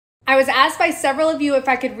I was asked by several of you if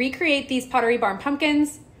I could recreate these Pottery Barn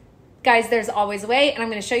pumpkins. Guys, there's always a way, and I'm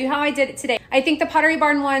gonna show you how I did it today. I think the Pottery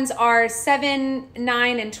Barn ones are 7,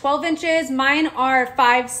 9, and 12 inches. Mine are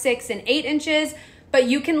 5, 6, and 8 inches, but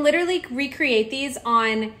you can literally recreate these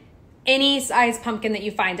on any size pumpkin that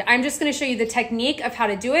you find. I'm just gonna show you the technique of how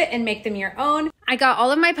to do it and make them your own. I got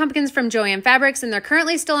all of my pumpkins from Joann Fabrics and they're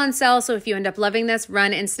currently still on sale, so if you end up loving this,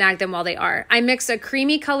 run and snag them while they are. I mixed a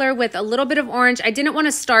creamy color with a little bit of orange. I didn't want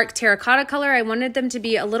a stark terracotta color. I wanted them to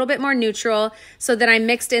be a little bit more neutral, so then I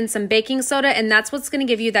mixed in some baking soda, and that's what's gonna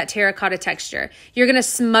give you that terracotta texture. You're gonna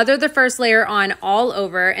smother the first layer on all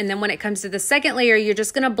over, and then when it comes to the second layer, you're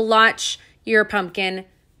just gonna blotch your pumpkin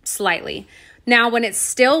slightly. Now, when it's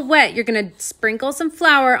still wet, you're gonna sprinkle some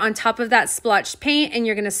flour on top of that splotched paint and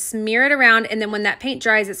you're gonna smear it around, and then when that paint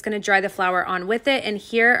dries, it's gonna dry the flour on with it. And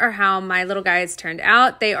here are how my little guys turned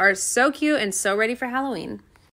out. They are so cute and so ready for Halloween.